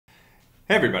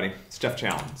Hey everybody, it's Jeff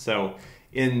Challen. So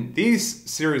in these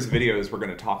series of videos, we're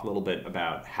going to talk a little bit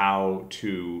about how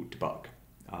to debug.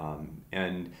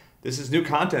 And this is new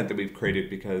content that we've created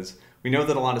because we know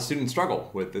that a lot of students struggle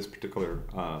with this particular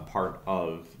part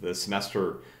of the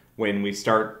semester when we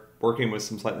start working with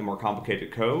some slightly more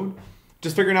complicated code,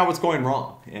 just figuring out what's going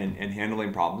wrong and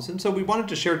handling problems. And so we wanted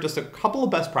to share just a couple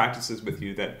of best practices with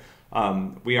you that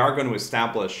we are going to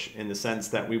establish in the sense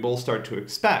that we will start to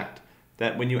expect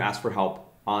that when you ask for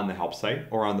help on the help site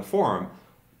or on the forum,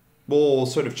 we'll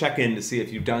sort of check in to see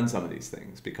if you've done some of these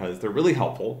things because they're really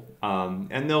helpful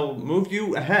and they'll move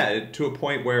you ahead to a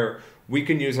point where we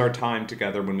can use our time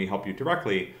together when we help you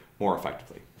directly more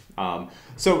effectively.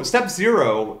 So step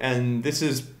 0, and this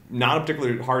is not a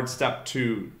particularly hard step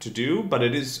to do, but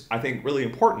it is, I think, really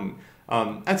important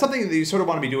and something that you sort of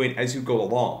want to be doing as you go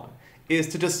along, is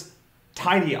to just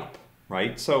tidy up.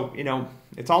 Right? So, you know,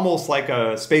 it's almost like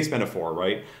a space metaphor,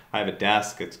 right? I have a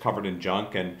desk, it's covered in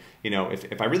junk, and, you know,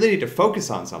 if I really need to focus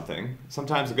on something,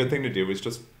 sometimes a good thing to do is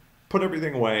just put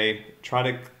everything away,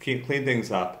 try to clean things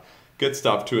up, get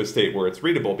stuff to a state where it's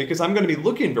readable, because I'm going to be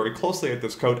looking very closely at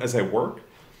this code as I work,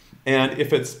 and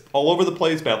if it's all over the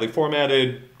place, badly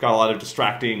formatted, got a lot of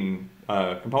distracting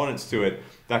components to it,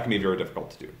 that can be very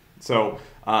difficult to do. So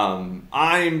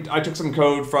I took some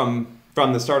code from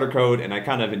the starter code, and I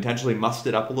kind of intentionally mussed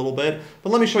it up a little bit.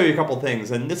 But let me show you a couple things,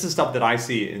 and this is stuff that I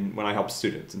see when I help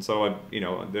students. And so,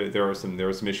 there are some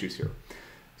issues here.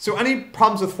 So any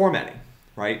problems with formatting,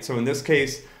 right? So in this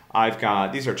case, I've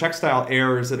got, these are check style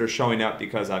errors that are showing up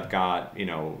because I've got,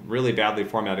 really badly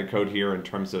formatted code here in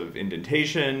terms of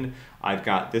indentation. I've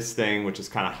got this thing which is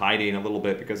kind of hiding a little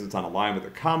bit because it's on a line with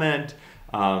a comment,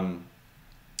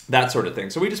 that sort of thing.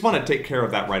 So we just want to take care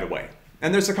of that right away.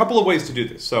 And there's a couple of ways to do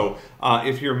this. So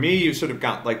if you're me, you sort of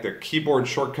got like the keyboard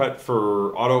shortcut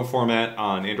for auto format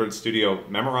on Android Studio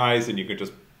memorized, and you can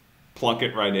just plunk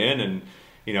it right in and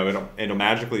it'll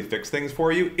magically fix things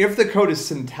for you. If the code is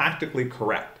syntactically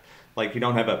correct, like you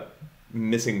don't have a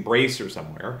missing brace or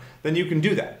somewhere, then you can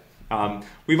do that.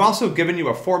 We've also given you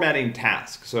a formatting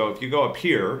task. So if you go up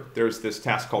here, there's this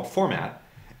task called format,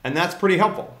 and that's pretty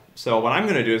helpful. So what I'm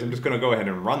going to do is I'm just going to go ahead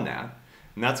and run that.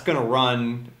 And that's going to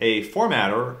run a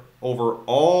formatter over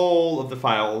all of the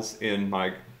files in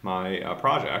my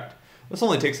project. This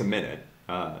only takes a minute.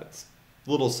 It's a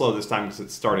little slow this time because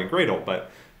it's starting Gradle,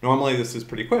 but normally this is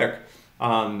pretty quick.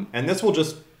 And this will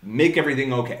just make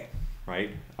everything okay, right?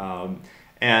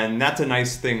 And that's a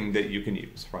nice thing that you can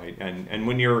use, right? And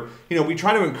when you're, we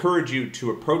try to encourage you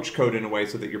to approach code in a way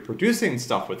so that you're producing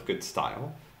stuff with good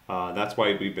style. That's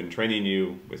why we've been training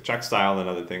you with check style and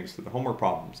other things for the homework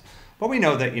problems. But we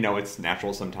know that, it's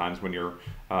natural sometimes when you're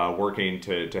working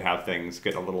to have things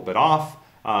get a little bit off.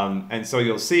 And so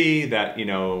you'll see that,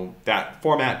 that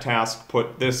format task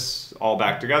put this all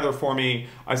back together for me.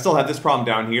 I still have this problem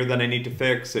down here that I need to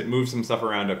fix. It moves some stuff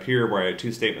around up here where I had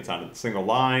 2 statements on a single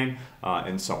line,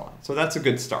 and so on. So that's a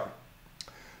good start.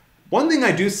 One thing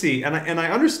I do see, and I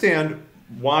understand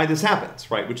why this happens,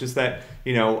 right? Which is that,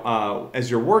 as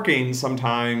you're working,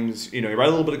 sometimes, you write a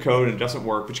little bit of code and it doesn't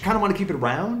work, but you kind of want to keep it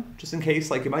around just in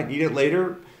case, like you might need it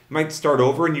later. You might start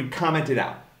over and you comment it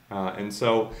out. And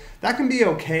so that can be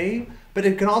okay, but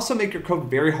it can also make your code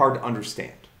very hard to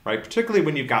understand, right? Particularly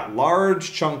when you've got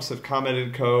large chunks of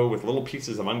commented code with little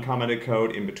pieces of uncommented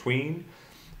code in between.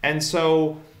 And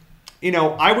so,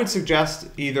 I would suggest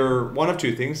either one of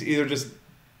 2 things. Either just,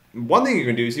 one thing you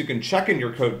can do is you can check in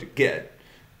your code to Git,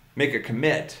 make a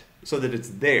commit so that it's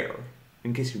there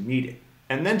in case you need it,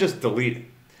 and then just delete it.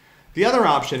 The other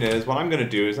option is, what I'm going to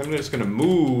do is I'm just going to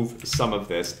move some of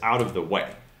this out of the way.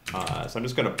 So I'm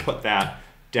just going to put that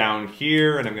down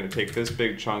here, and I'm going to take this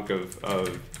big chunk of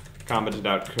commented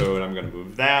out code. I'm going to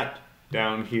move that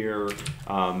down here.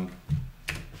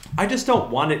 I just don't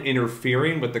want it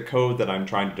interfering with the code that I'm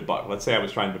trying to debug. Let's say I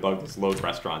was trying to debug this load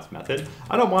restaurants method.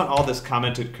 I don't want all this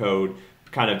commented code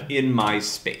kind of in my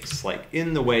space, like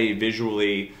in the way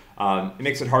visually. It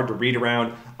makes it hard to read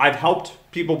around. I've helped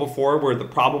people before where the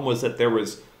problem was that there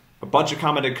was a bunch of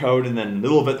commented code and then in the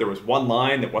middle of it there was one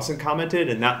line that wasn't commented,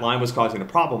 and that line was causing a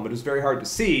problem, but it was very hard to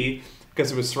see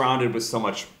because it was surrounded with so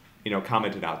much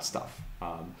commented out stuff.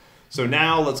 So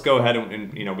now let's go ahead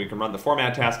and we can run the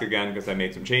format task again because I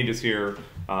made some changes here.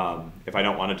 If I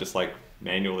don't want to just like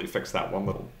manually fix that one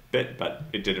little bit, but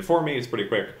it did it for me, it's pretty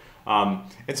quick. And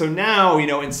so now,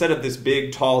 instead of this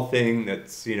big tall thing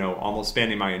that's, almost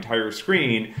spanning my entire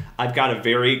screen, I've got a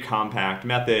very compact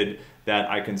method that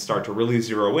I can start to really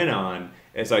zero in on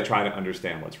as I try to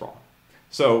understand what's wrong.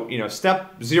 So,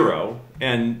 step 0,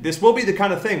 and this will be the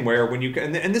kind of thing where when you,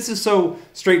 and this is so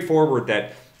straightforward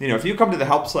that if you come to the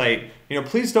help site,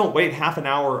 please don't wait half an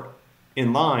hour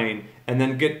in line and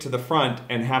then get to the front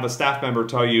and have a staff member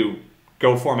tell you,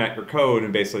 go format your code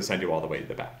and basically send you all the way to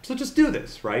the back. So just do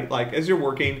this, right? Like as you're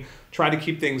working, try to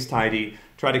keep things tidy,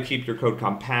 try to keep your code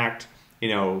compact,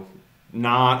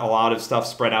 not a lot of stuff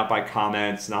spread out by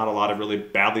comments, not a lot of really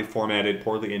badly formatted,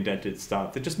 poorly indented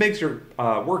stuff. It just makes your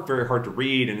work very hard to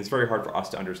read, and it's very hard for us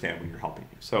to understand when you're helping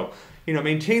you. So,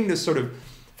 maintain this sort of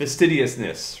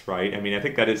fastidiousness, right? I mean, I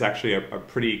think that is actually a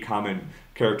pretty common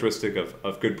characteristic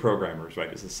of good programmers,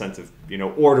 right? Is a sense of,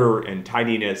 order and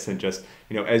tidiness, and just,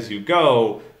 as you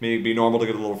go, maybe be normal to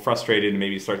get a little frustrated and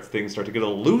maybe things start to get a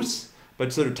little loose,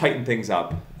 but sort of tighten things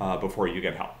up before you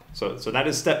get help. So that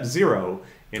is step 0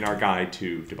 in our guide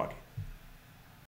to debugging.